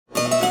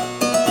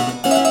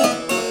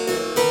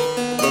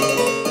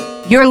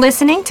You're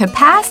listening to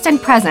Past and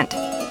Present,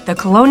 the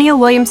Colonial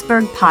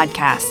Williamsburg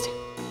podcast.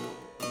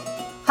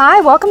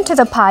 Hi, welcome to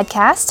the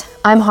podcast.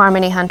 I'm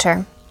Harmony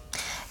Hunter.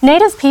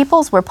 Native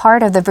peoples were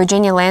part of the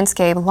Virginia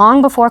landscape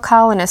long before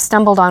colonists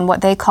stumbled on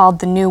what they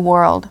called the New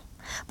World.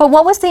 But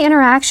what was the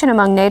interaction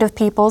among Native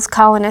peoples,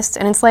 colonists,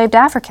 and enslaved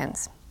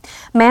Africans?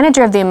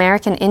 Manager of the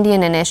American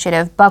Indian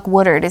Initiative, Buck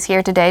Woodard, is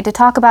here today to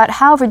talk about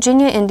how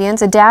Virginia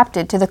Indians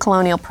adapted to the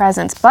colonial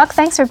presence. Buck,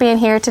 thanks for being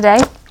here today.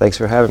 Thanks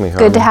for having me,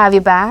 Harmony. Good to have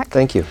you back.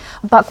 Thank you.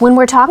 Buck, when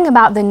we're talking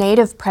about the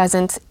Native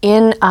presence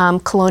in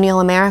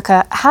colonial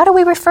America, how do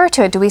we refer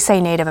to it? Do we say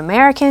Native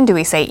American? Do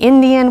we say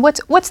Indian?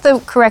 What's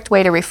the correct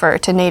way to refer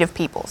to Native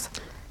peoples?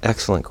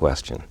 Excellent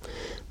question.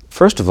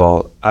 First of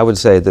all, I would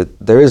say that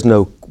there is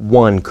no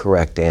one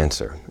correct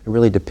answer. It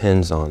really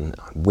depends on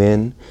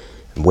when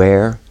and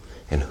where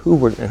and who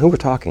we're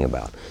talking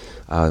about.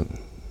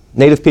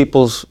 Native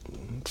peoples,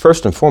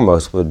 first and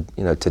foremost, would,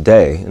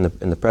 today, in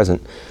the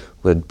present,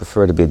 would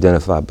prefer to be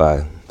identified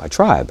by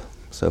tribe.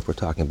 So if we're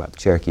talking about the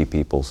Cherokee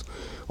peoples,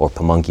 or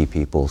Pamunkey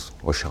peoples,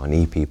 or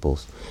Shawnee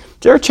peoples,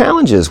 there are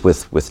challenges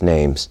with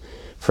names.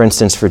 For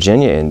instance,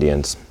 Virginia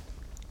Indians.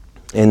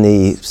 In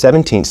the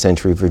 17th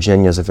century,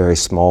 Virginia is a very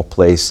small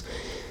place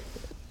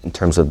in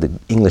terms of the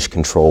English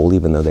control,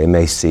 even though they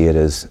may see it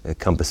as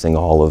encompassing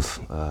all of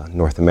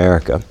North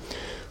America.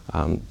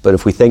 But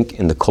if we think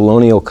in the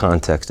colonial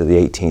context of the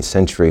 18th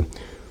century,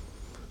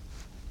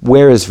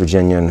 where is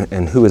Virginia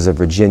and who is a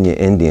Virginia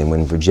Indian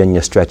when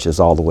Virginia stretches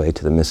all the way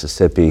to the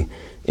Mississippi,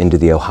 into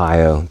the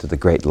Ohio, to the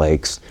Great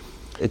Lakes?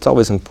 It's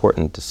always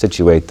important to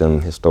situate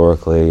them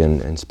historically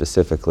and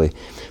specifically.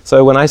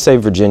 So when I say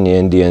Virginia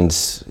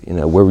Indians,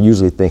 we're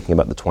usually thinking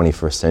about the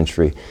 21st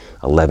century,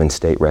 11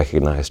 state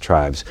recognized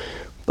tribes.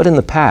 But in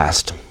the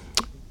past,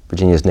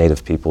 Virginia's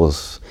native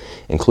peoples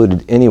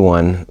included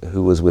anyone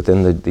who was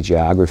within the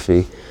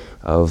geography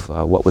of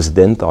what was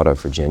then thought of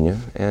Virginia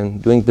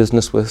and doing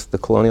business with the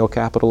colonial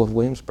capital of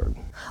Williamsburg.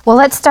 Well,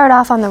 let's start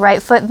off on the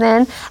right foot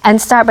then and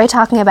start by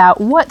talking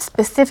about what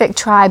specific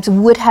tribes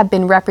would have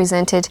been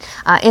represented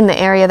in the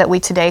area that we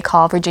today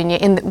call Virginia,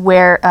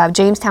 where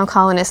Jamestown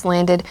colonists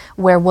landed,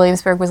 where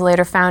Williamsburg was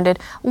later founded.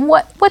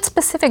 What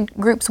specific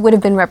groups would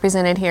have been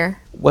represented here?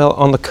 Well,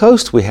 on the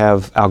coast we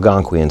have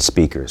Algonquian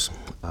speakers.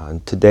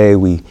 Today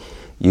we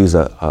use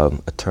a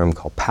term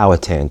called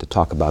Powhatan to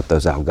talk about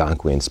those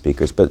Algonquian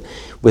speakers. But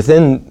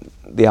within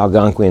the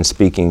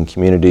Algonquian-speaking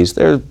communities,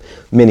 there are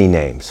many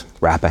names: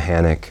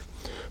 Rappahannock,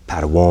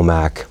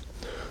 Patawomack,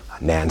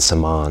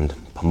 Nansemond,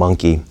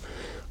 Pamunkey.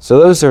 So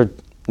those are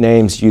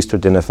names used to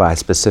identify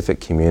specific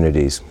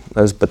communities.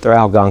 But they're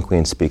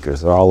Algonquian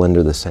speakers. They're all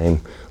under the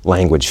same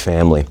language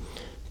family.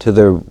 To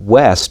the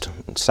west,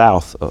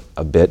 south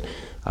a bit,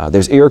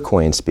 there's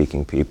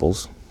Iroquoian-speaking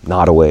peoples: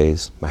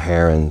 Nottaways,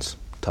 Meharans,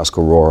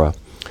 Tuscarora.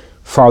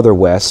 Farther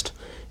west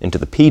into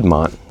the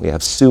Piedmont, we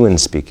have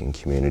Siouan-speaking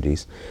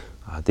communities.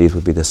 These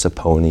would be the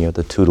Saponi or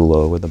the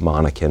Tutelo or the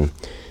Monacan.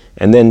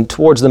 And then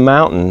towards the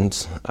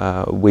mountains,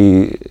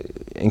 we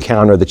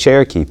encounter the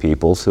Cherokee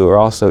peoples, who are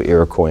also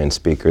Iroquoian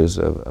speakers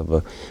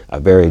of a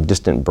very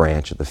distant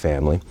branch of the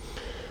family.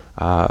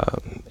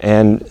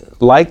 And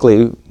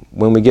likely,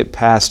 when we get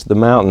past the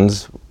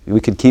mountains, we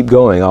could keep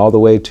going all the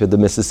way to the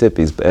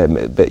Mississippis.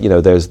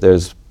 But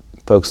there's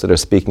folks that are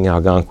speaking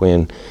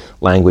Algonquian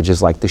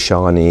languages like the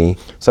Shawnee.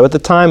 So at the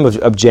time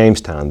of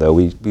Jamestown, though,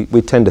 we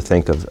tend to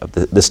think of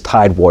this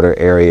tidewater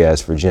area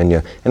as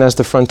Virginia. And as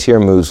the frontier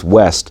moves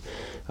west,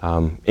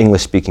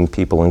 English-speaking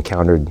people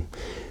encountered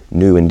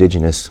new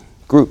indigenous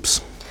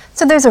groups.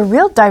 So there's a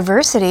real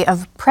diversity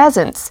of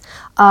presence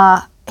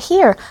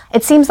here.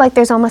 It seems like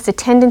there's almost a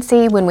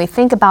tendency when we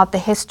think about the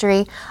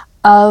history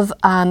of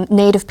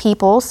Native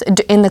peoples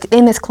in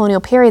this colonial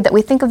period that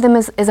we think of them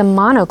as a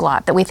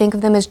monoglot, that we think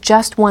of them as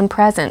just one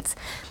presence.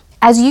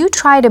 As you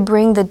try to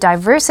bring the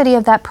diversity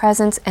of that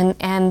presence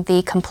and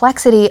the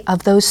complexity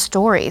of those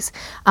stories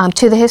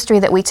to the history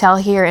that we tell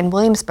here in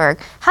Williamsburg,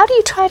 how do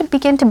you try to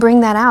begin to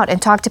bring that out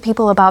and talk to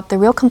people about the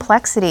real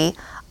complexity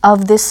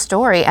of this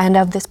story and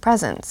of this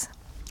presence?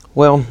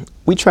 Well,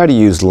 we try to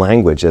use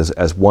language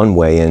as one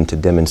way in to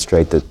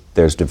demonstrate that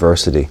there's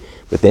diversity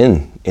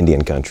within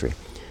Indian country.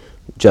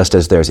 Just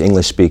as there's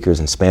English speakers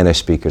and Spanish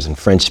speakers and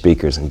French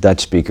speakers and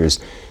Dutch speakers,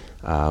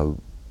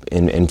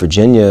 in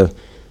Virginia,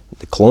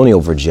 the colonial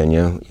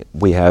Virginia,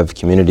 we have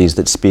communities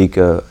that speak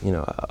a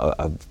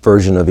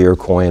version of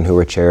Iroquoian who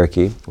are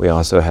Cherokee. We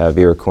also have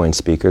Iroquoian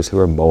speakers who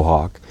are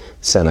Mohawk,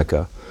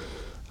 Seneca,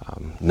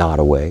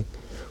 Nottoway.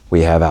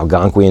 We have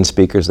Algonquian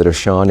speakers that are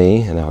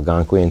Shawnee and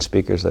Algonquian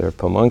speakers that are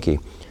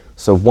Pamunkey.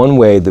 So one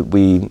way that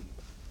we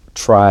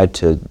try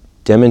to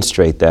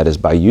demonstrate that is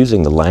by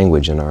using the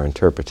language in our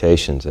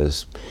interpretations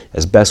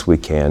as best we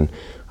can,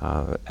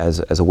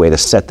 as a way to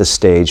set the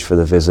stage for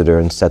the visitor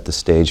and set the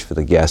stage for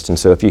the guest. And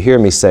so if you hear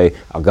me say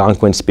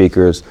Algonquin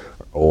speakers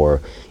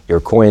or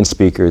Iroquoian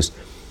speakers,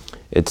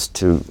 it's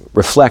to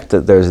reflect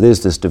that there is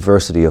this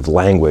diversity of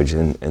language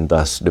and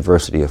thus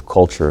diversity of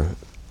culture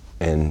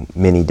and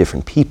many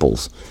different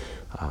peoples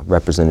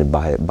represented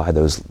by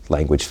those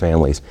language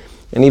families.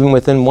 And even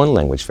within one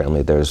language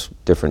family, there's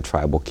different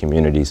tribal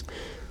communities.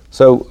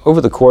 So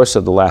over the course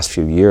of the last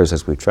few years,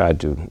 as we've tried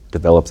to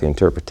develop the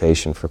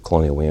interpretation for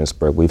Colonial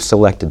Williamsburg, we've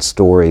selected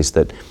stories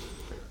that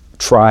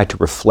try to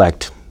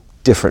reflect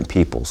different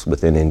peoples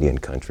within Indian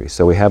country.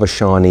 So we have a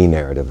Shawnee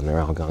narrative, and they're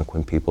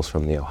Algonquin peoples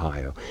from the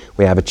Ohio.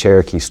 We have a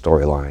Cherokee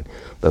storyline.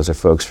 Those are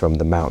folks from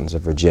the mountains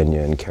of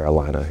Virginia and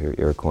Carolina who are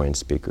Iroquoian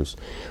speakers.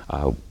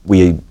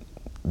 We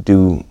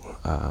do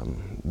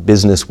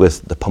business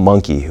with the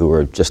Pamunkey, who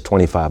are just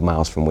 25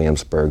 miles from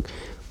Williamsburg,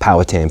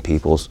 Powhatan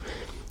peoples,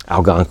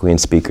 Algonquian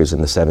speakers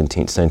in the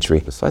 17th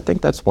century. So I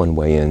think that's one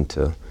way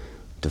into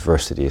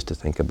diversity, is to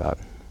think about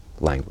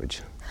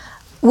language.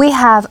 We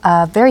have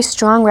a very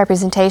strong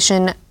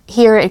representation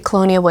here at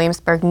Colonial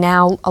Williamsburg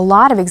now, a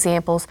lot of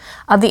examples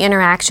of the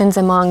interactions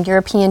among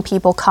European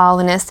people,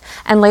 colonists,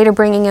 and later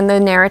bringing in the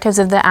narratives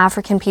of the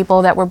African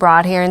people that were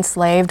brought here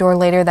enslaved, or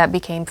later that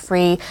became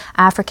free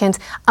Africans.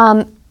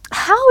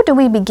 How do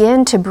we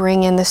begin to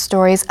bring in the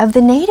stories of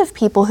the native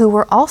people who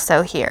were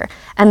also here,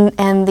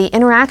 and the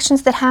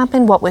interactions that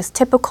happened, what was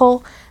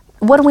typical?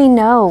 What do we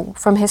know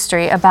from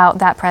history about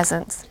that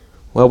presence?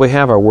 Well, we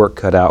have our work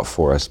cut out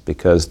for us,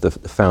 because the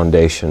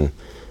foundation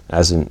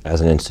as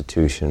an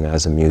institution,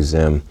 as a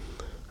museum,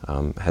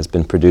 has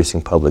been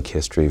producing public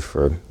history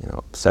for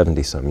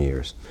 70-some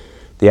years.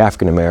 The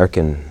African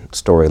American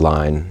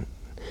storyline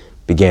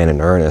began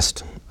in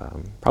earnest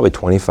probably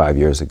 25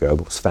 years ago,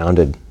 but was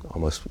founded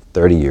almost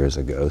 30 years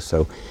ago.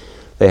 So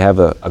they have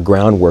a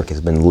groundwork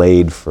has been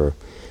laid for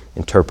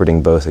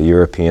interpreting both a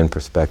European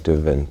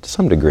perspective and to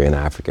some degree an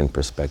African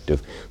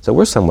perspective. So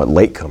we're somewhat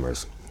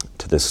latecomers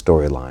to this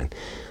storyline,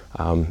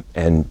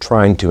 and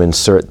trying to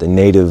insert the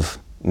native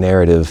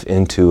narrative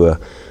into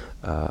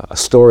a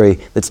story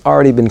that's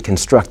already been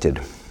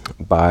constructed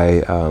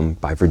by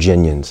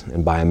Virginians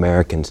and by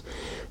Americans.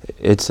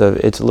 It's a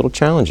little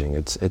challenging.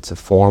 It's a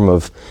form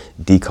of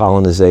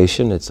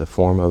decolonization. It's a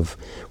form of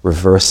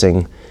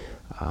reversing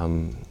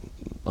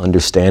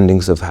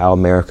understandings of how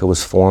America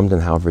was formed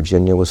and how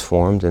Virginia was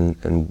formed,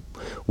 and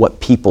what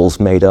peoples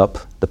made up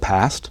the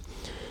past.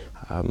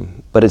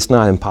 But it's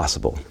not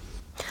impossible.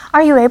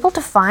 Are you able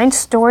to find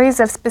stories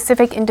of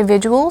specific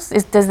individuals?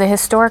 Does the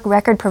historic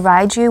record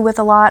provide you with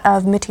a lot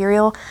of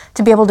material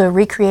to be able to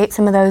recreate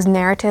some of those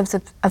narratives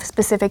of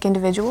specific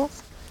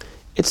individuals?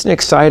 It's an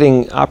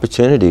exciting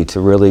opportunity to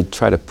really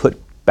try to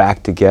put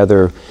back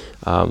together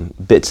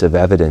bits of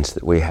evidence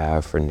that we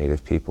have for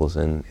Native peoples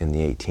in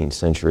the 18th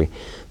century.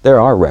 There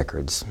are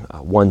records.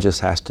 One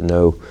just has to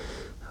know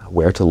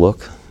where to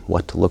look,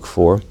 what to look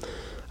for.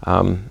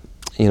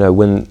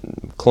 When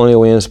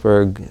Colonial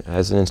Williamsburg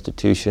as an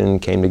institution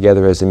came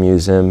together as a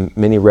museum,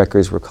 many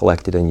records were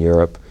collected in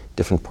Europe,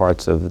 different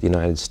parts of the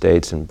United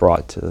States, and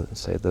brought to,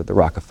 say, the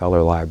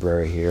Rockefeller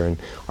Library here and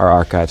our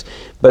archives.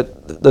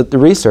 But the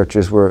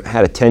researchers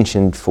had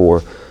attention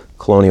for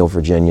colonial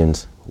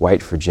Virginians,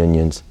 white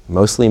Virginians,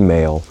 mostly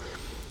male.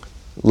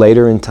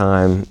 Later in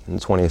time, in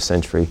the 20th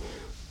century,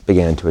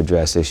 began to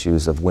address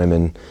issues of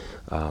women,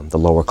 the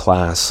lower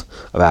class,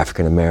 of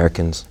African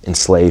Americans,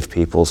 enslaved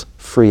peoples,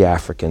 free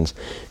Africans.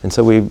 And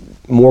so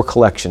more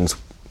collections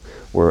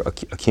were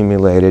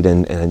accumulated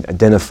and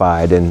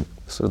identified, and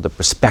sort of the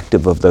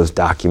perspective of those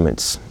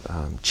documents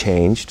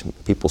changed.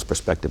 People's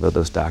perspective of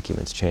those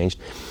documents changed.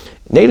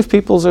 Native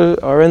peoples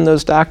are in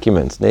those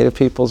documents. Native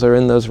peoples are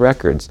in those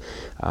records.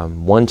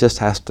 One just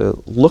has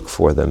to look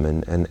for them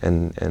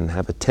and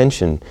have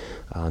attention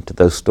to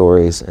those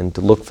stories, and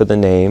to look for the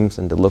names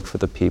and to look for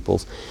the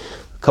peoples.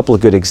 A couple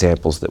of good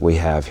examples that we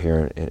have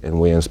here in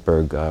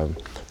Williamsburg.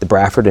 The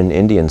Brafordton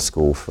Indian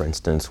School, for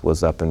instance,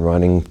 was up and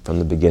running from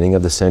the beginning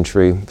of the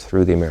century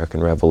through the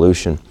American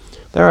Revolution.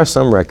 There are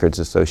some records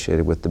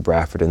associated with the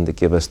Brafordton that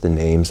give us the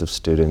names of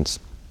students,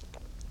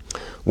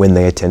 when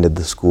they attended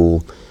the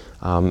school.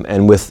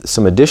 And with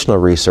some additional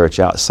research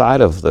outside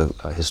of the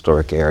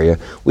historic area,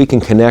 we can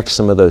connect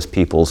some of those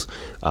peoples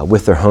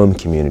with their home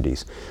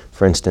communities.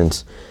 For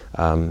instance,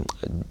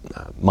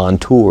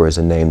 Montour is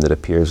a name that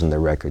appears in the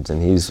records,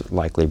 and he's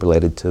likely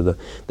related to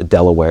the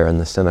Delaware and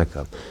the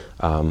Seneca.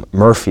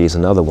 Murphy is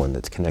another one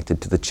that's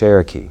connected to the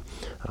Cherokee.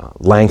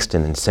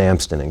 Langston and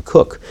Sampson and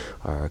Cook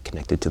are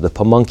connected to the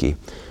Pamunkey.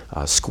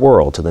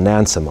 Squirrel to the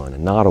Nansemond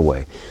and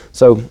Nottoway.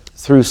 So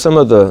through some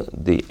of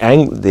the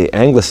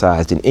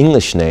anglicized and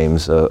English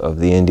names of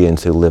the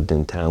Indians who lived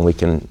in town, we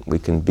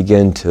can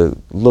begin to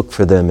look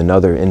for them in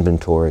other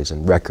inventories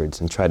and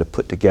records, and try to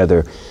put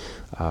together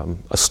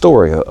a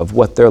story of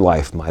what their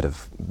life might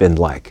have been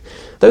like.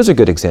 Those are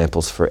good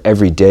examples for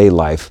everyday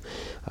life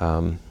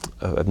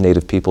of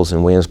Native peoples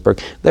in Williamsburg.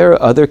 There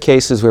are other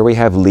cases where we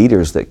have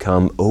leaders that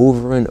come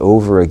over and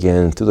over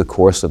again through the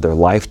course of their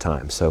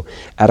lifetime. So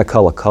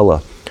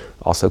Attacullaculla,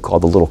 also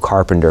called the Little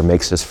Carpenter,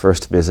 makes his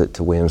first visit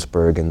to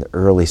Williamsburg in the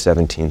early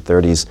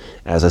 1730s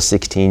as a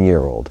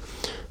 16-year-old.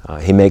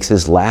 He makes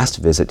his last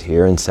visit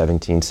here in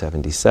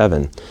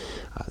 1777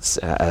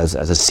 as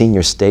a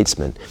senior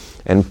statesman,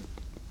 and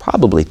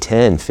probably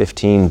 10,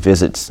 15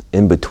 visits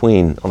in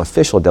between on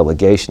official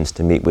delegations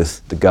to meet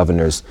with the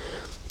governors,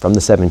 from the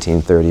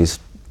 1730s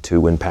to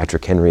when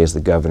Patrick Henry is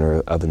the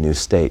governor of a new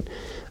state,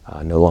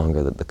 no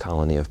longer the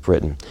colony of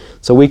Britain.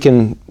 So we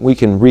can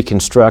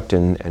reconstruct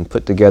and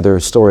put together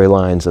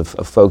storylines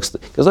of folks,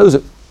 because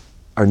those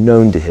are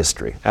known to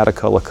history.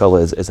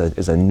 Attacullaculla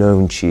is a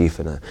known chief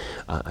and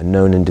a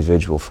known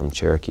individual from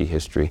Cherokee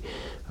history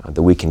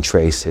that we can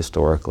trace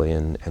historically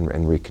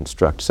and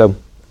reconstruct. So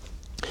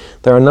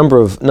there are a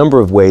number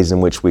of ways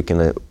in which we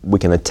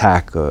can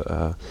attack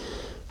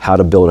how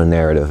to build a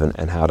narrative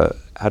and how to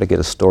get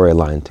a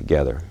storyline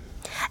together.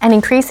 And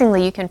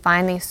increasingly, you can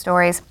find these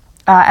stories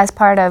as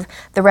part of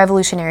the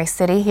Revolutionary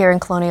City here in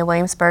Colonial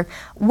Williamsburg.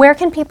 Where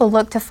can people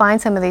look to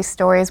find some of these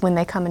stories when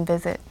they come and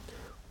visit?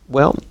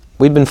 Well,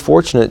 we've been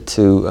fortunate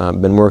to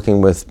been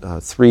working with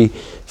 3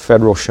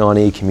 federal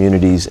Shawnee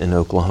communities in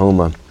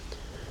Oklahoma,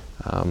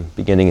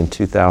 beginning in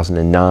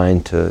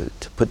 2009, to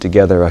put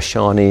together a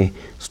Shawnee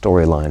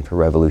storyline for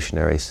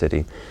Revolutionary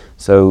City.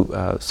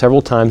 So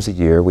several times a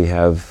year we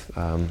have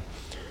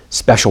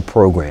special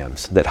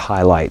programs that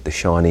highlight the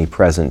Shawnee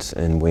presence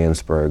in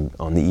Williamsburg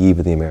on the eve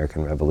of the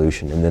American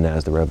Revolution and then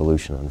as the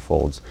Revolution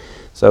unfolds.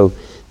 So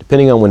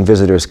depending on when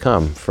visitors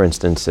come, for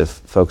instance, if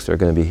folks are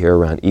going to be here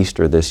around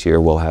Easter this year,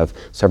 we'll have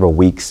several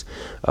weeks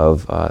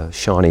of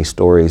Shawnee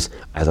stories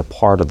as a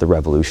part of the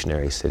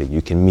Revolutionary City.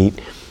 You can meet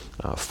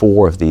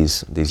 4 of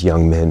these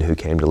young men who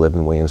came to live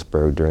in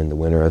Williamsburg during the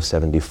winter of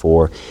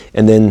 '74,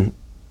 and then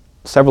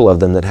several of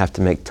them that have to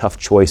make tough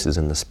choices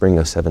in the spring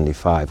of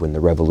 '75 when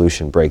the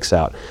revolution breaks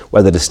out,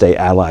 whether to stay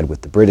allied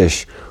with the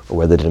British or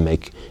whether to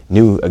make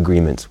new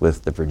agreements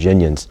with the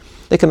Virginians.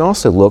 They can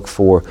also look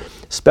for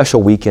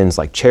special weekends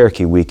like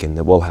Cherokee Weekend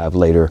that we'll have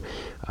later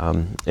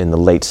in the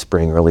late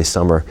spring, early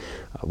summer,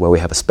 where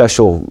we have a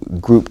special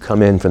group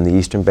come in from the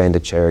Eastern Band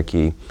of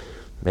Cherokee,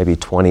 maybe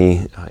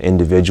 20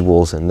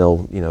 individuals, and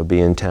they'll be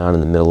in town in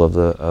the middle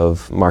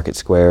of Market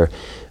Square,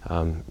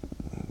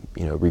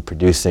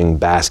 reproducing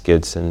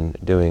baskets and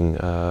doing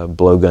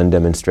blowgun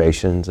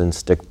demonstrations and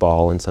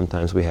stickball, and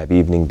sometimes we have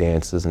evening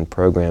dances and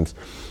programs.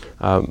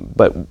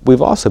 But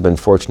we've also been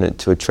fortunate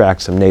to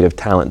attract some Native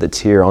talent that's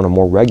here on a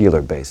more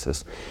regular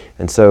basis.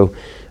 And so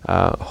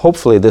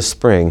hopefully this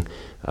spring,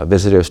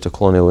 visitors to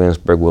Colonial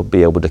Williamsburg will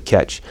be able to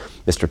catch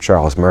Mr.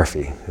 Charles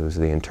Murphy, who's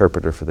the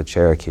interpreter for the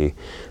Cherokee,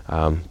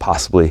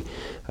 possibly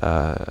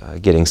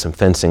getting some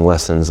fencing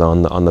lessons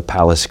on the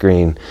Palace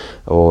Green,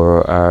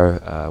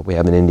 or we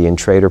have an Indian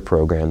Trader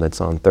program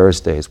that's on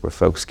Thursdays where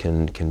folks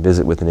can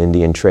visit with an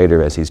Indian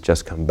trader as he's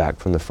just come back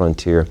from the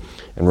frontier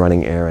and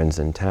running errands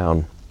in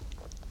town.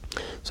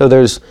 So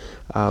there's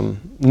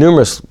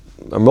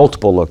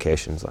multiple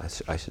locations,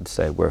 I should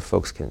say, where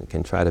folks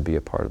can try to be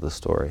a part of the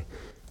story.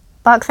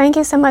 Buck, thank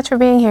you so much for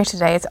being here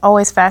today. It's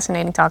always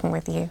fascinating talking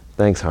with you.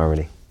 Thanks,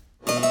 Harmony.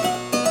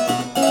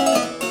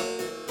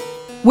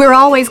 We're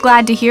always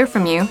glad to hear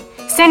from you.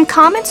 Send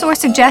comments or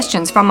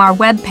suggestions from our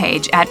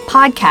webpage at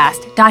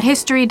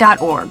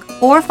podcast.history.org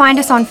or find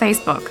us on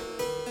Facebook.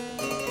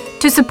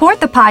 To support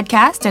the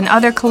podcast and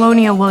other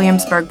Colonial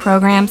Williamsburg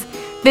programs,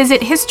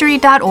 visit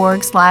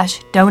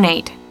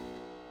history.org/donate.